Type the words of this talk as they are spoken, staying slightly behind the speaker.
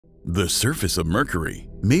The surface of Mercury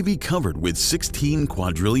may be covered with 16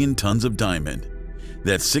 quadrillion tons of diamond.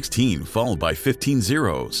 That's 16 followed by 15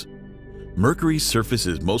 zeros. Mercury's surface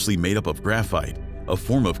is mostly made up of graphite, a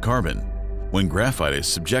form of carbon. When graphite is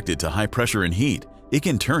subjected to high pressure and heat, it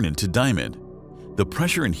can turn into diamond. The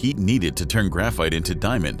pressure and heat needed to turn graphite into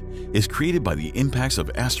diamond is created by the impacts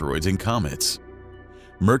of asteroids and comets.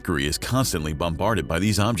 Mercury is constantly bombarded by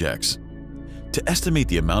these objects. To estimate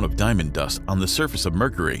the amount of diamond dust on the surface of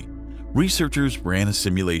Mercury, researchers ran a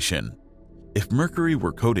simulation. If Mercury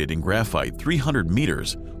were coated in graphite 300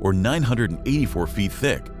 meters or 984 feet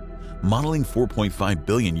thick, modeling 4.5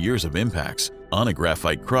 billion years of impacts on a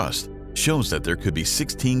graphite crust shows that there could be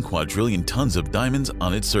 16 quadrillion tons of diamonds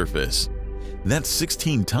on its surface. That's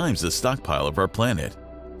 16 times the stockpile of our planet.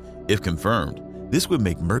 If confirmed, this would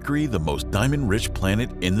make Mercury the most diamond-rich planet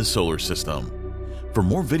in the solar system. For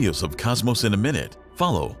more videos of Cosmos in a Minute,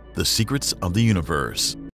 follow The Secrets of the Universe.